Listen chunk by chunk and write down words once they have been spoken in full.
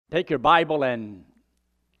Take your Bible and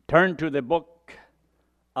turn to the book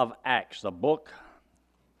of Acts, the book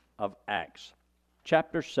of Acts,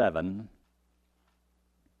 chapter 7.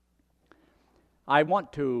 I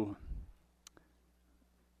want to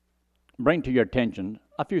bring to your attention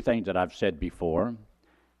a few things that I've said before,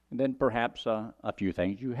 and then perhaps a few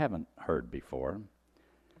things you haven't heard before.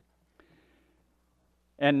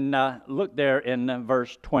 And look there in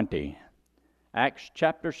verse 20, Acts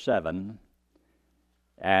chapter 7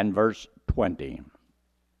 and verse 20.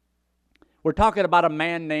 We're talking about a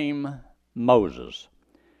man named Moses.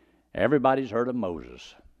 Everybody's heard of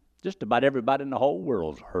Moses. Just about everybody in the whole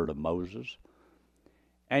world's heard of Moses.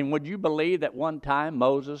 And would you believe that one time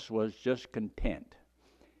Moses was just content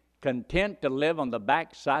to live on the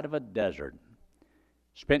backside of a desert?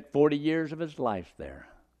 Spent 40 years of his life there.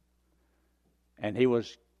 And he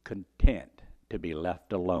was content to be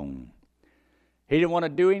left alone. He didn't want to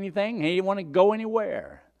do anything. He didn't want to go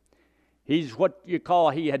anywhere. He's what you call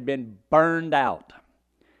he had been burned out.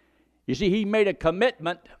 You see, he made a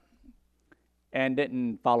commitment and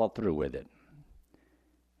didn't follow through with it.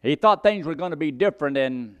 He thought things were going to be different,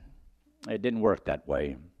 and it didn't work that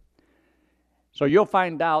way. So you'll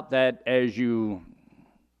find out that as you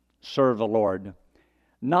serve the Lord,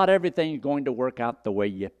 not everything's going to work out the way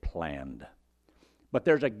you planned. But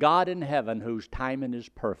there's a God in heaven whose timing is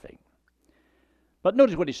perfect. But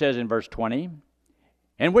notice what he says in verse 20.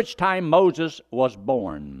 In which time Moses was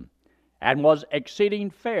born, and was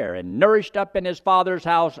exceeding fair, and nourished up in his father's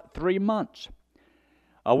house 3 months.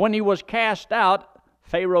 When he was cast out,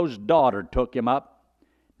 Pharaoh's daughter took him up,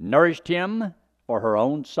 nourished him for her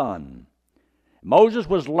own son. Moses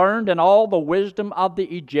was learned in all the wisdom of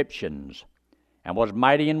the Egyptians, and was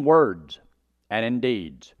mighty in words and in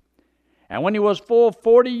deeds. And when he was full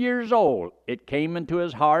 40 years old, it came into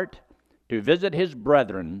his heart to visit his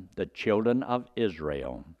brethren, the children of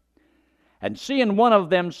Israel. And seeing one of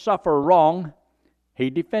them suffer wrong, he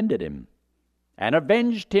defended him, and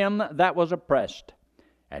avenged him that was oppressed,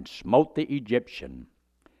 and smote the Egyptian.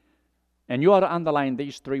 And you ought to underline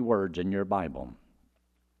these 3 words in your Bible.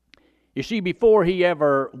 You see, before he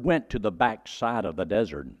ever went to the backside of the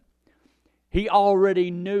desert, he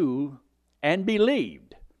already knew and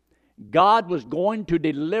believed God was going to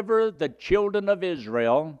deliver the children of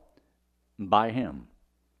Israel by him.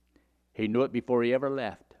 He knew it before he ever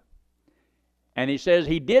left. And he says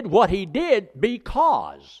he did what he did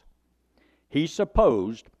because he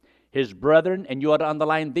supposed his brethren, and you ought to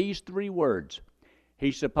underline these 3 words,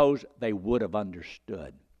 he supposed they would have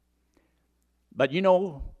understood. But you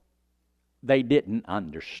know, they didn't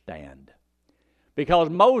understand. Because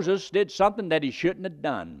Moses did something that he shouldn't have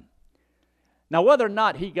done. Now, whether or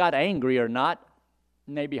not he got angry or not,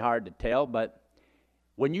 may be hard to tell, but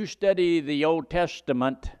when you study the Old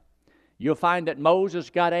Testament, you'll find that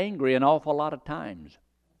Moses got angry an awful lot of times.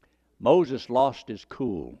 Moses lost his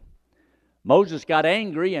cool. Moses got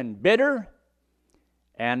angry and bitter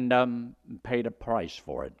and paid a price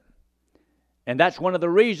for it. And that's one of the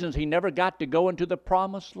reasons he never got to go into the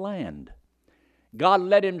promised land. God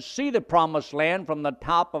let him see the promised land from the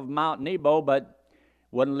top of Mount Nebo, but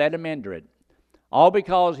wouldn't let him enter it. All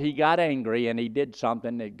because he got angry and he did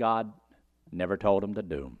something that God never told him to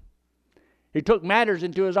do. He took matters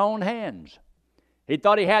into his own hands. He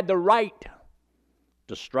thought he had the right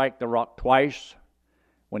to strike the rock twice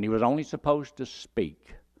when he was only supposed to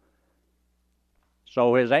speak.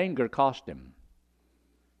 So his anger cost him.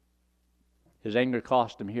 His anger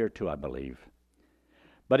cost him here too, I believe.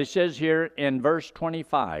 But it says here in verse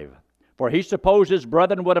 25, for he supposed his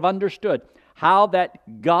brethren would have understood how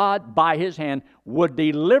that God by his hand would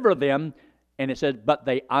deliver them. And it says, but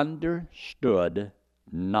they understood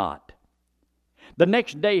not. The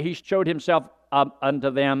next day he showed himself up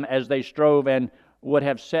unto them as they strove, and would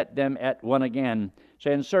have set them at one again,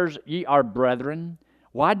 saying, sirs, ye are brethren,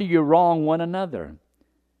 why do you wrong one another?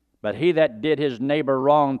 But he that did his neighbor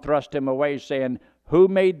wrong thrust him away, saying, who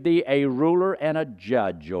made thee a ruler and a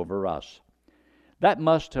judge over us? That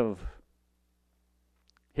must have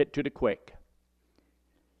hit to the quick,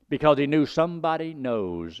 because he knew somebody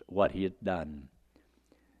knows what he had done.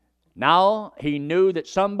 Now he knew that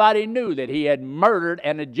somebody knew that he had murdered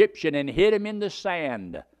an Egyptian and hid him in the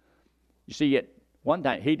sand. You see, at one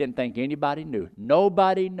time he didn't think anybody knew.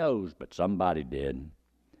 Nobody knows, but somebody did.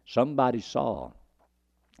 Somebody saw.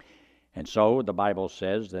 And so the Bible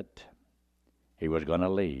says that he was going to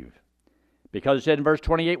leave. Because it said in verse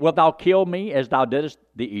 28, wilt thou kill me as thou didst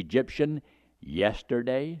the Egyptian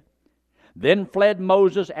yesterday? Then fled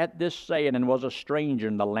Moses at this saying, and was a stranger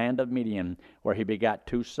in the land of Midian, where he begat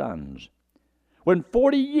 2 sons. When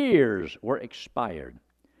 40 years were expired,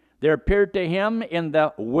 there appeared to him in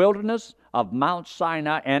the wilderness of Mount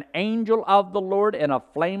Sinai an angel of the Lord in a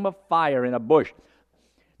flame of fire in a bush.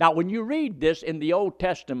 Now, when you read this in the Old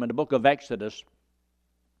Testament, the book of Exodus,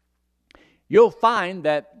 you'll find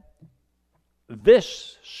that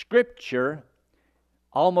this scripture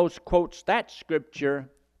almost quotes that scripture,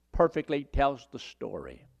 perfectly tells the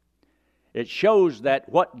story. It shows that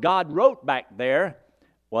what God wrote back there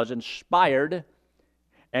was inspired,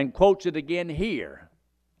 and quotes it again here.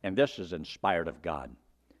 And this is inspired of God.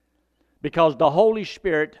 Because the Holy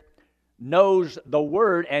Spirit knows the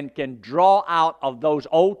Word and can draw out of those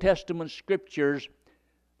Old Testament scriptures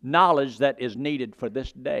knowledge that is needed for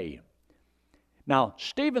this day. Now,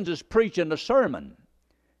 Stevens is preaching a sermon.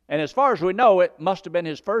 And as far as we know, it must have been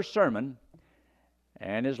his first sermon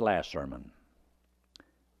and his last sermon.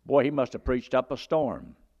 Boy, he must have preached up a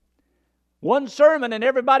storm. One sermon and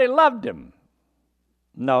everybody loved him.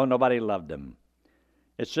 No, nobody loved him.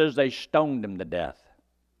 It says they stoned him to death.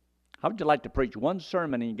 How would you like to preach one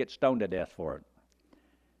sermon and you get stoned to death for it?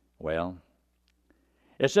 Well,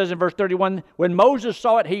 it says in verse 31, when Moses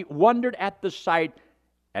saw it, he wondered at the sight,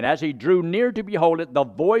 and as he drew near to behold it, the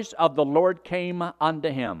voice of the Lord came unto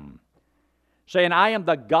him, saying, I am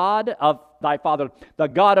the God of thy father, the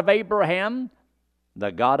God of Abraham,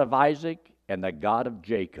 the God of Isaac, and the God of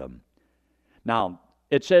Jacob. Now,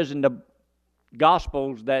 it says in the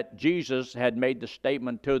Gospels that Jesus had made the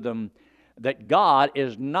statement to them that God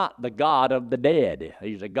is not the God of the dead.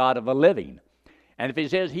 He's the God of the living. And if he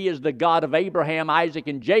says he is the God of Abraham, Isaac,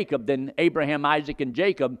 and Jacob, then Abraham, Isaac, and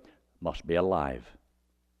Jacob must be alive.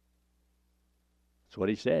 That's what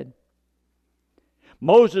he said.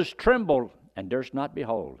 Moses trembled and durst not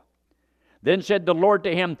behold. Then said the Lord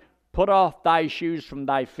to him, put off thy shoes from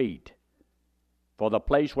thy feet, for the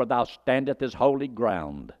place where thou standest is holy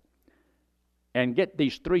ground. And get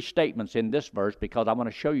these three statements in this verse, because I want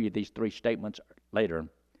to show you these three statements later.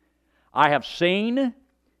 I have seen,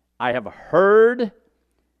 I have heard,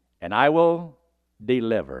 and I will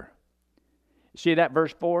deliver. See that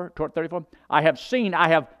verse 34? I have seen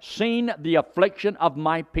the affliction of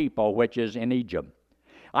my people, which is in Egypt.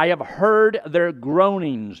 I have heard their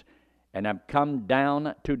groanings, and have come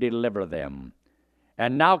down to deliver them.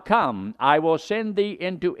 And now come, I will send thee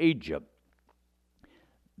into Egypt.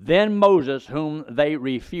 Then Moses, whom they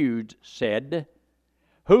refused, said,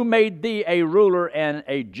 who made thee a ruler and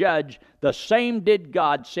a judge? The same did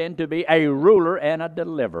God send to be a ruler and a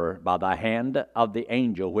deliverer by the hand of the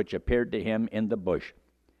angel which appeared to him in the bush.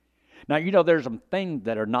 Now, you know, there's some things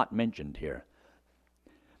that are not mentioned here.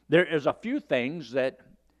 There is a few things that,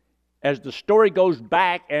 as the story goes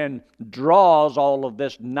back and draws all of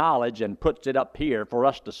this knowledge and puts it up here for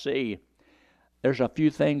us to see, there's a few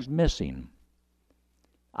things missing.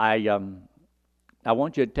 I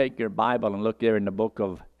want you to take your Bible and look there in the book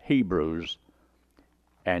of Hebrews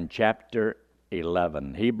and chapter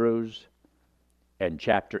 11. Hebrews and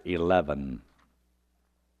chapter 11.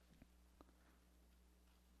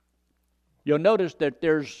 You'll notice that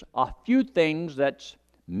there's a few things that's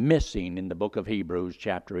missing in the book of Hebrews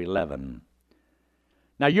chapter 11.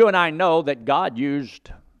 Now, you and I know that God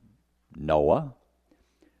used Noah,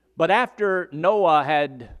 but after Noah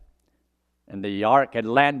and the ark had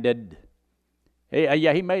landed,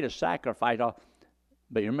 he made a sacrifice,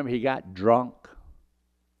 but you remember he got drunk,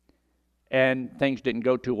 and things didn't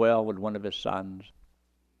go too well with one of his sons.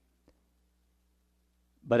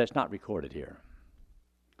 But it's not recorded here.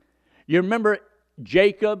 You remember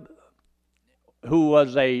Jacob, who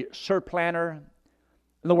was a surplanter?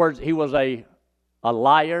 In other words, he was a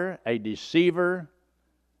liar, a deceiver.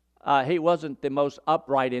 He wasn't the most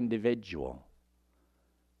upright individual.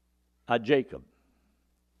 Jacob.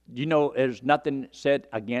 You know, there's nothing said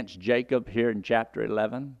against Jacob here in chapter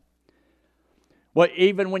 11. Well,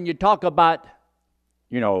 even when you talk about,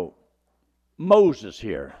 Moses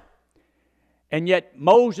here, and yet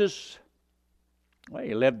Moses,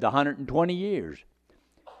 he lived 120 years.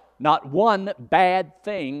 Not one bad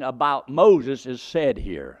thing about Moses is said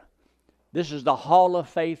here. This is the Hall of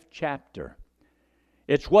Faith chapter.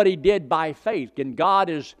 It's what he did by faith, and God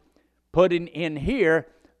is putting in here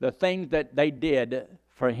the things that they did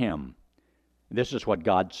for him. This is what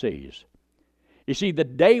God sees. You see, the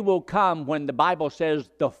day will come when the Bible says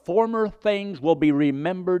the former things will be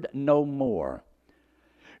remembered no more.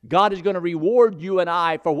 God is going to reward you and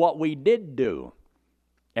I for what we did do.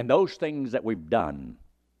 And those things that we've done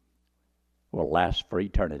will last for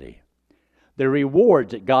eternity. The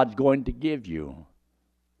rewards that God's going to give you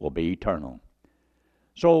will be eternal.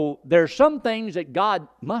 So there's some things that God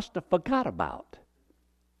must have forgot about.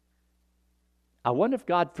 I wonder if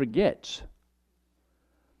God forgets.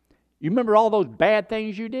 You remember all those bad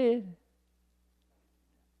things you did?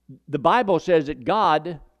 The Bible says that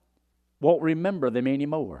God won't remember them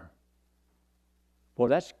anymore. Well,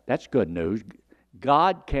 that's good news.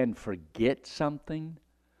 God can forget something.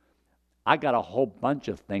 I got a whole bunch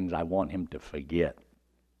of things I want him to forget.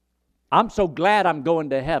 I'm so glad I'm going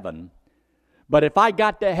to heaven. But if I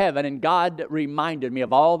got to heaven and God reminded me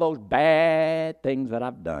of all those bad things that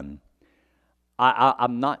I've done,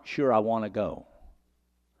 I'm not sure I want to go.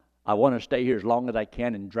 I want to stay here as long as I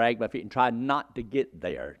can and drag my feet and try not to get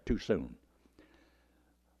there too soon.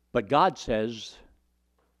 But God says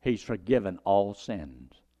he's forgiven all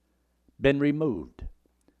sins, been removed,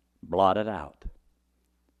 blotted out.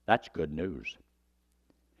 That's good news.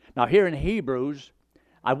 Now here in Hebrews,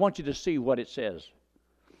 I want you to see what it says.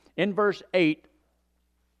 In verse 8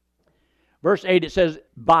 it says,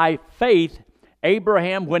 by faith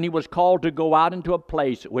Abraham, when he was called to go out into a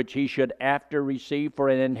place which he should after receive for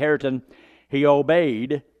an inheritance, he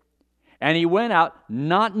obeyed, and he went out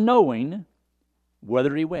not knowing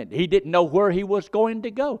whither he went. He didn't know where he was going to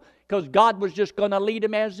go, because God was just going to lead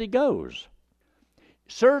him as he goes.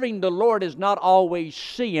 Serving the Lord is not always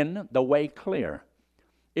seeing the way clear.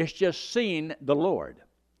 It's just seeing the Lord,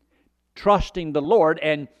 trusting the Lord,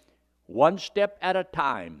 and one step at a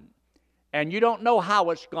time. And you don't know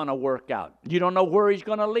how it's going to work out. You don't know where he's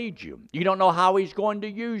going to lead you. You don't know how he's going to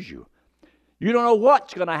use you. You don't know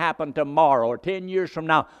what's going to happen tomorrow or 10 years from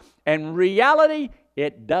now. In reality,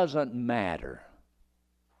 it doesn't matter.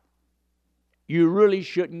 You really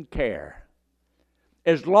shouldn't care.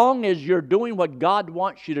 As long as you're doing what God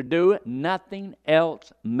wants you to do, nothing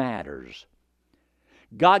else matters.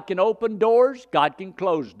 God can open doors, God can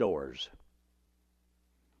close doors.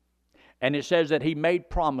 And it says that he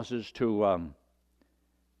made promises to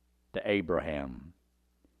Abraham.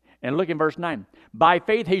 And look in verse 9. By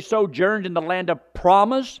faith he sojourned in the land of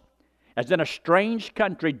promise, as in a strange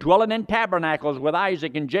country, dwelling in tabernacles with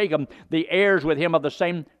Isaac and Jacob, the heirs with him of the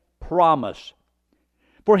same promise.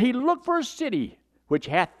 For he looked for a city which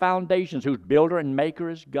hath foundations, whose builder and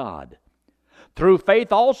maker is God. Through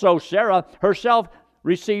faith also Sarah herself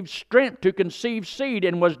received strength to conceive seed,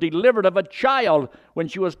 and was delivered of a child when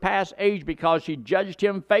she was past age, because she judged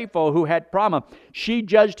him faithful who had promised. She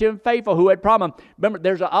judged him faithful who had promised. Remember,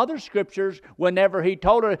 there's other scriptures, whenever he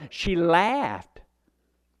told her, she laughed.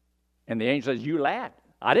 And the angel says, you laughed.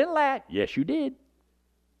 I didn't laugh. Yes, you did.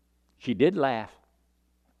 She did laugh.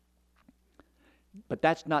 But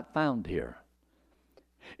that's not found here.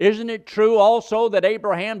 Isn't it true also that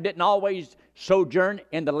Abraham didn't always sojourn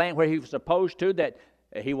in the land where he was supposed to, that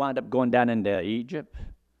he wound up going down into Egypt,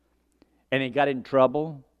 and he got in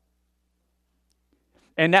trouble?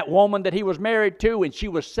 And that woman that he was married to, when she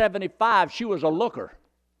was 75, she was a looker.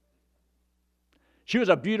 She was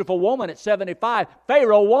a beautiful woman at 75.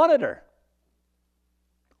 Pharaoh wanted her.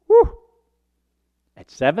 Whew.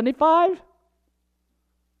 At 75?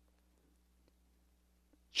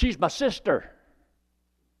 She's my sister.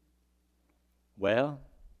 Well,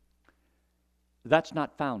 that's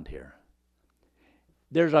not found here.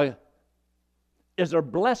 There's a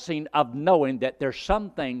blessing of knowing that there's some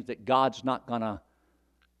things that God's not going to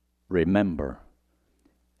remember,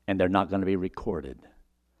 and they're not going to be recorded.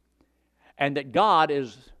 And that God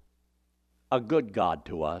is a good God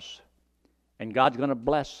to us, and God's going to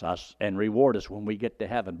bless us and reward us when we get to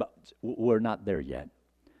heaven, but we're not there yet.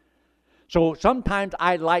 So sometimes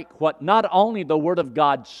I like what not only the Word of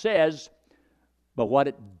God says, but what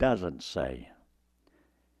it doesn't say.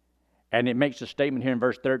 And it makes a statement here in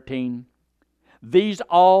verse 13. These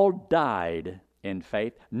all died in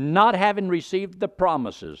faith, not having received the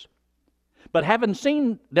promises, but having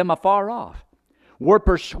seen them afar off, were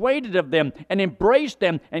persuaded of them, and embraced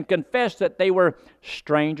them, and confessed that they were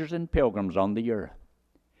strangers and pilgrims on the earth.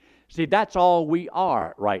 See, that's all we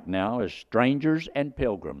are right now, is strangers and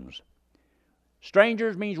pilgrims.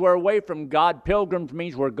 Strangers means we're away from God. Pilgrims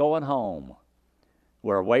means we're going home.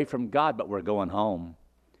 We're away from God, but we're going home.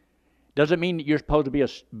 Doesn't mean that you're supposed to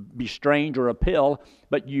be strange or a pill,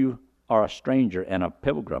 but you are a stranger and a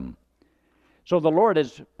pilgrim. So the Lord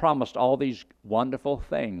has promised all these wonderful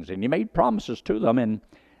things, and He made promises to them, and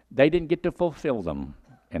they didn't get to fulfill them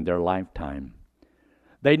in their lifetime.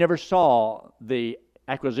 They never saw the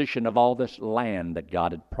acquisition of all this land that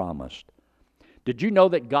God had promised. Did you know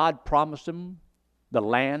that God promised them the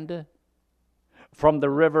land from the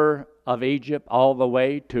river of Egypt all the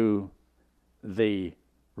way to the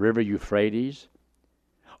river Euphrates?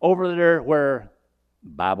 Over there where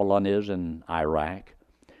Babylon is in Iraq.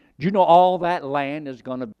 Do you know all that land is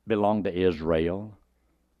going to belong to Israel?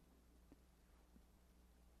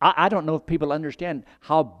 I don't know if people understand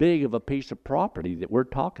how big of a piece of property that we're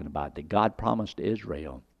talking about that God promised to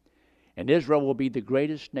Israel. And Israel will be the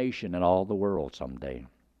greatest nation in all the world someday.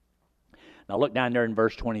 Now look down there in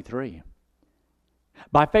verse 23.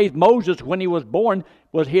 By faith, Moses, when he was born,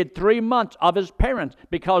 was hid 3 months of his parents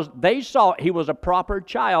because they saw he was a proper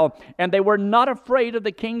child, and they were not afraid of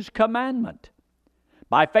the king's commandment.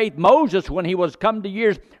 By faith, Moses, when he was come to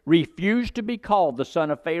years, refused to be called the son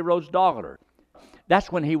of Pharaoh's daughter.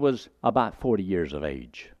 That's when he was about 40 years of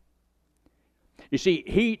age. You see,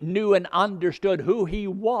 he knew and understood who he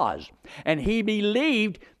was, and he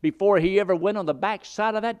believed before he ever went on the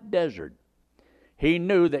backside of that desert. He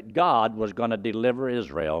knew that God was going to deliver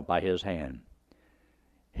Israel by his hand.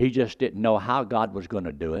 He just didn't know how God was going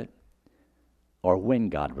to do it or when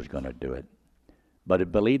God was going to do it. But he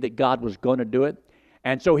believed that God was going to do it.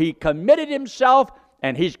 And so he committed himself,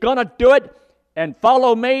 and he's going to do it, and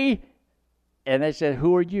follow me. And they said,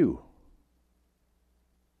 who are you?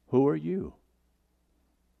 Who are you?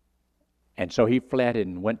 And so he fled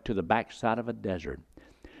and went to the backside of a desert.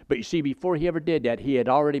 But you see, before he ever did that, he had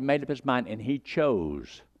already made up his mind, and he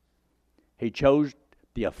chose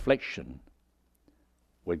the affliction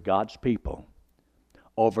with God's people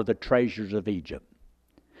over the treasures of Egypt.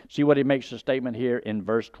 See what he makes a statement here in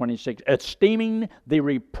verse 26. Esteeming the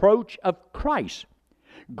reproach of Christ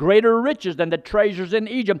greater riches than the treasures in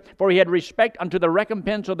Egypt, for he had respect unto the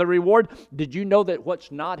recompense of the reward. Did you know that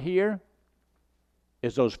what's not here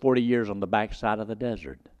is those 40 years on the backside of the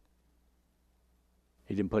desert?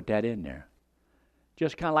 He didn't put that in there.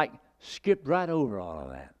 Just kind of like skipped right over all of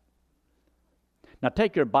that. Now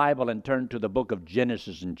take your Bible and turn to the book of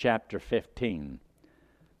Genesis in chapter 15.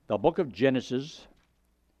 The book of Genesis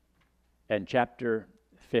and chapter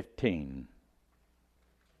 15.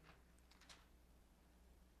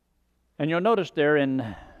 And you'll notice there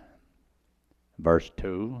in verse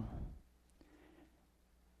 2,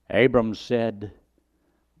 Abram said,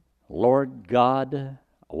 Lord God,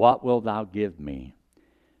 what wilt thou give me,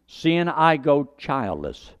 seeing I go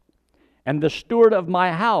childless? And the steward of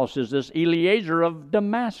my house is this Eliezer of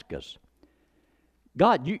Damascus.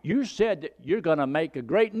 God, you said that you're going to make a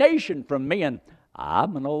great nation from me, and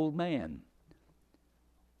I'm an old man.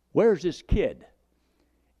 Where's this kid?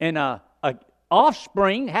 And a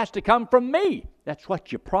offspring has to come from me. That's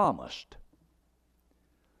what you promised.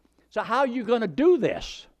 So how are you going to do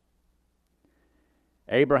this?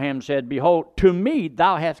 Abraham said, Behold, to me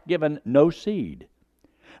thou hast given no seed.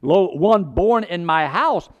 Lo, one born in my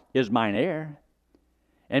house is mine heir.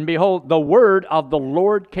 And behold, the word of the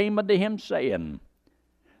Lord came unto him, saying,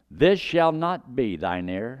 This shall not be thine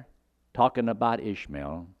heir. Talking about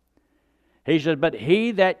Ishmael. He said, But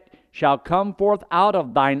he that shall come forth out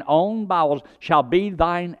of thine own bowels shall be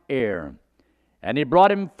thine heir. And he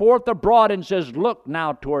brought him forth abroad and says, Look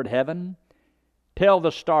now toward heaven. Tell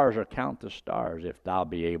the stars, or count the stars, if thou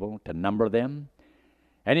be able to number them.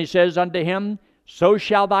 And he says unto him, So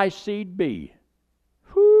shall thy seed be.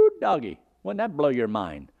 Whoo, doggy. Wouldn't that blow your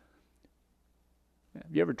mind?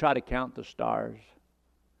 Have you ever tried to count the stars?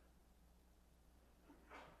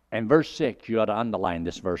 And verse 6, you ought to underline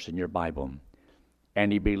this verse in your Bible.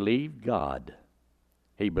 And he believed God.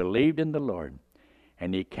 He believed in the Lord.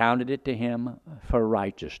 And he counted it to him for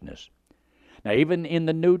righteousness. Now, even in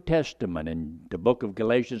the New Testament, in the book of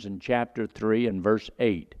Galatians in chapter 3 and verse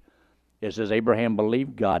 8, it says, Abraham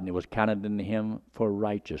believed God, and it was counted unto him for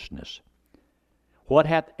righteousness. What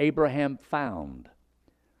hath Abraham found?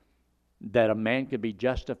 That a man could be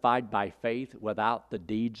justified by faith without the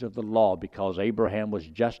deeds of the law, because Abraham was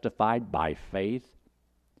justified by faith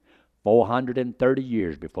 430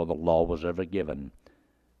 years before the law was ever given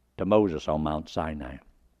to Moses on Mount Sinai.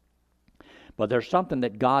 But there's something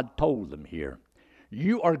that God told them here.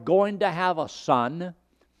 You are going to have a son,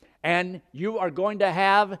 and you are going to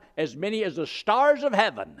have as many as the stars of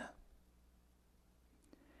heaven.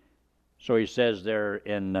 So he says there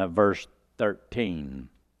in verse 13,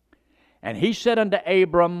 And he said unto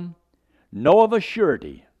Abram, Know of a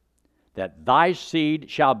surety that thy seed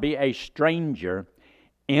shall be a stranger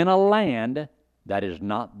in a land that is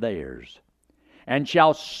not theirs, and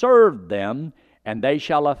shall serve them, and they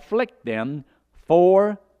shall afflict them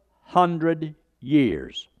 400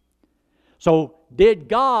 years. So did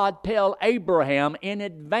God tell Abraham in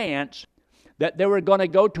advance that they were going to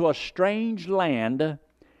go to a strange land,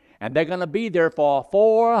 and they're going to be there for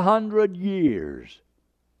 400 years?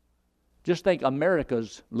 Just think,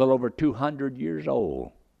 America's a little over 200 years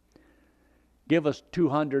old. Give us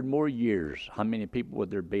 200 more years. How many people would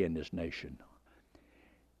there be in this nation?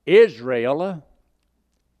 Israel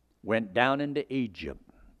went down into Egypt,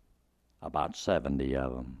 about 70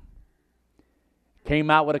 of them. came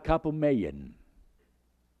out with a couple million.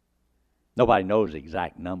 Nobody knows the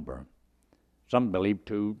exact number. Some believe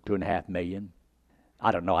 2.5 million.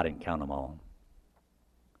 I don't know, I didn't count them all.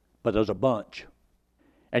 But there's a bunch.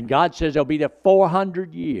 And God says they'll be there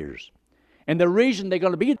 400 years. And the reason they're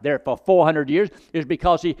going to be there for 400 years is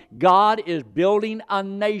because God is building a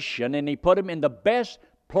nation, and He put them in the best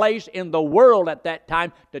place in the world at that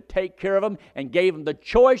time to take care of them, and gave them the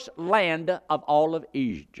choice land of all of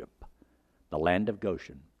Egypt, the land of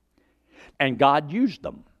Goshen. And God used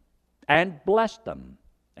them and blessed them,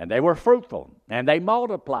 and they were fruitful, and they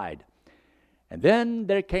multiplied. And then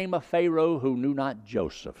there came a Pharaoh who knew not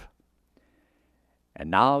Joseph, and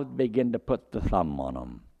now began to put the thumb on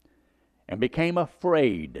them, and became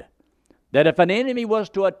afraid that if an enemy was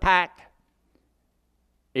to attack,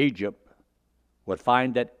 Egypt would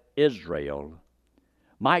find that Israel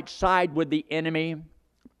might side with the enemy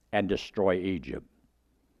and destroy Egypt.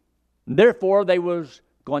 Therefore, they was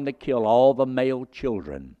going to kill all the male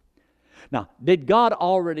children. Now, did God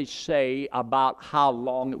already say about how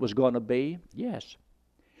long it was going to be? Yes.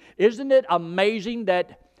 Isn't it amazing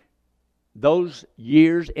that those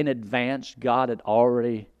years in advance, God had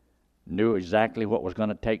already knew exactly what was going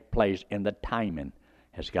to take place, and the timing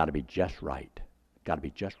has got to be just right. Got to be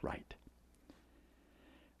just right.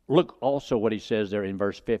 Look also what He says there in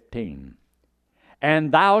verse 15.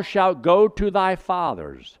 And thou shalt go to thy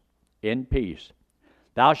fathers in peace.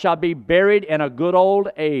 Thou shalt be buried in a good old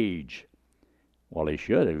age. Well, he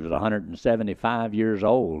should. He was 175 years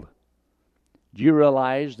old. Do you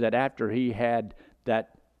realize that after he had that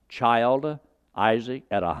child, Isaac,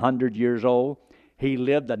 at 100 years old, he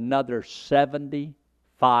lived another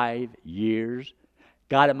 75 years,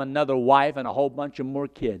 got him another wife and a whole bunch of more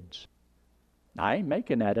kids? I ain't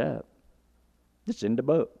making that up. It's in the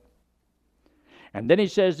book. And then he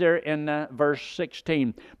says there in verse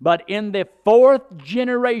 16, but in the fourth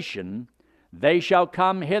generation they shall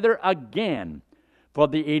come hither again, for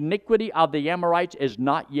the iniquity of the Amorites is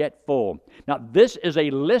not yet full. Now this is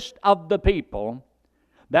a list of the people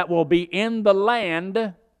that will be in the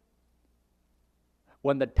land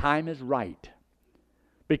when the time is right.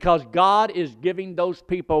 Because God is giving those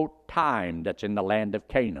people time that's in the land of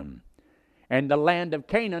Canaan. And the land of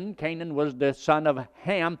Canaan, Canaan was the son of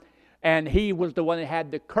Ham, and he was the one that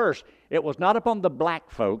had the curse. It was not upon the black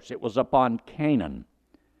folks, it was upon Canaan.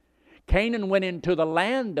 Canaan went into the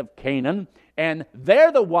land of Canaan, and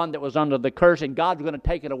they're the one that was under the curse, and God's going to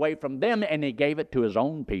take it away from them, and He gave it to His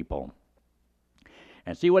own people.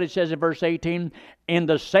 And see what it says in verse 18? In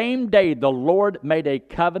the same day the Lord made a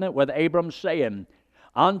covenant with Abram, saying,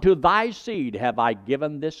 unto thy seed have I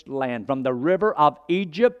given this land, from the river of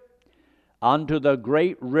Egypt unto the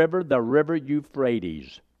great river, the river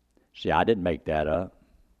Euphrates. See, I didn't make that up.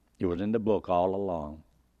 It was in the book all along.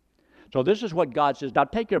 So this is what God says. Now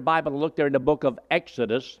take your Bible and look there in the book of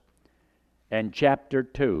Exodus and chapter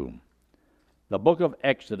 2. The book of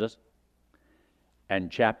Exodus and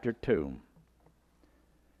chapter 2.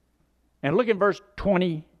 And look in verse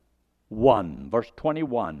 21. Verse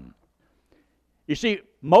 21. You see,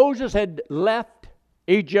 Moses had left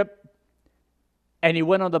Egypt, and he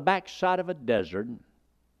went on the backside of a desert.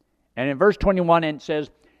 And in verse 21 it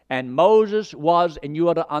says, and Moses was, and you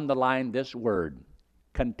ought to underline this word,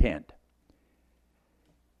 content.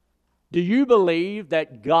 Do you believe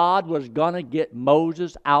that God was going to get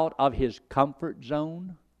Moses out of his comfort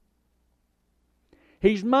zone?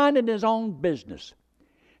 He's minding his own business.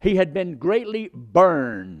 He had been greatly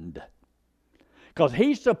burned because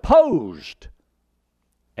he supposed,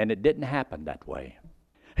 and it didn't happen that way.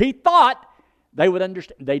 He thought they would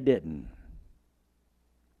understand. They didn't.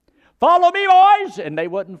 Follow me, boys, and they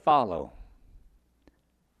wouldn't follow.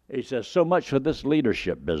 He says, so much for this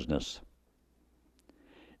leadership business.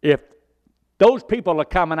 If those people are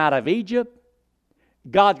coming out of Egypt,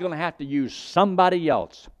 God's going to have to use somebody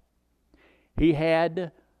else. He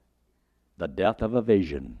had the death of a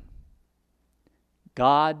vision.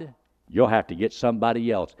 God, you'll have to get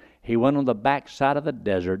somebody else. He went on the backside of the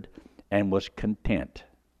desert and was content.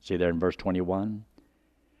 See there in verse 21?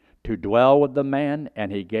 To dwell with the man,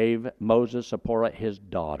 and he gave Moses Zipporah his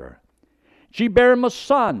daughter. She bare him a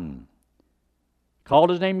son,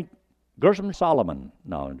 called his name Gershom Solomon.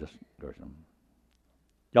 No, just Gershom.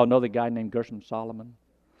 Y'all know the guy named Gershom Solomon?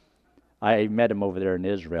 I met him over there in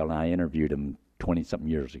Israel, and I interviewed him 20-something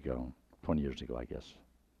years ago. 20 years ago, I guess.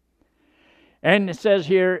 And it says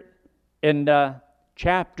here in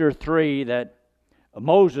chapter 3 that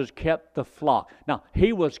Moses kept the flock. Now,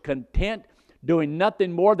 he was content doing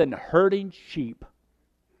nothing more than herding sheep.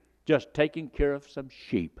 Just taking care of some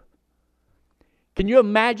sheep. Can you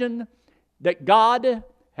imagine that God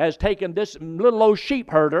has taken this little old sheep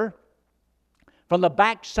herder from the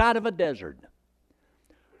backside of a desert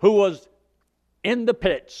who was in the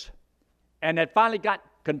pits and had finally got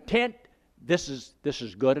content. This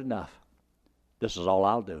is good enough. This is all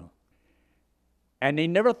I'll do. And he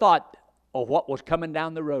never thought of what was coming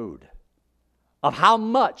down the road, of how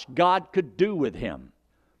much God could do with him.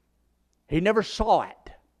 He never saw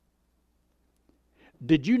it.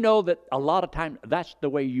 Did you know that a lot of times that's the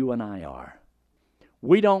way you and I are?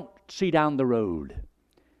 We don't see down the road,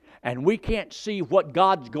 and we can't see what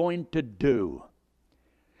God's going to do.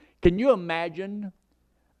 Can you imagine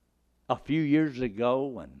a few years ago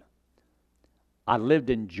when I lived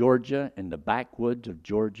in Georgia, in the backwoods of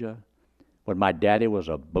Georgia, when my daddy was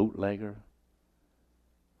a bootlegger,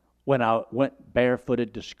 when I went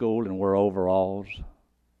barefooted to school and wore overalls?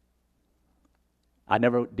 I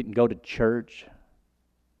didn't go to church,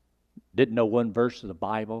 didn't know one verse of the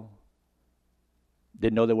Bible,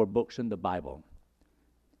 didn't know there were books in the Bible.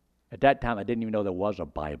 At that time, I didn't even know there was a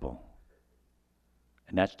Bible.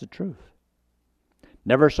 And that's the truth.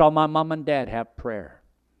 Never saw my mom and dad have prayer.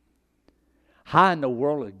 How in the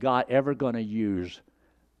world is God ever going to use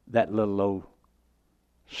that little old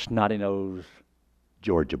snotty-nosed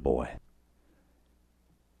Georgia boy?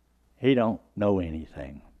 He don't know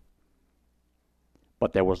anything.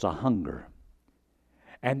 But there was a hunger.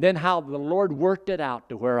 And then how the Lord worked it out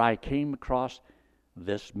to where I came across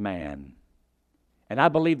this man. And I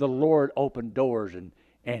believe the Lord opened doors,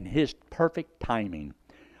 and His perfect timing,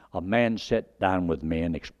 a man sat down with me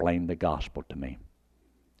and explained the gospel to me.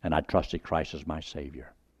 And I trusted Christ as my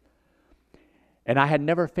Savior. And I had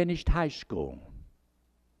never finished high school.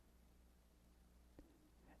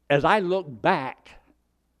 As I look back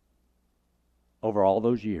over all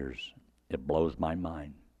those years, it blows my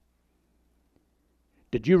mind.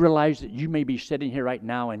 Did you realize that you may be sitting here right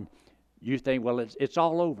now and you think, well, it's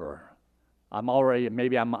all over.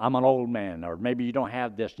 Maybe I'm an old man, or maybe you don't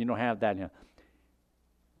have this, you don't have that.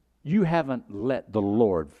 You haven't let the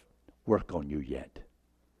Lord work on you yet.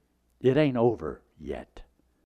 It ain't over yet.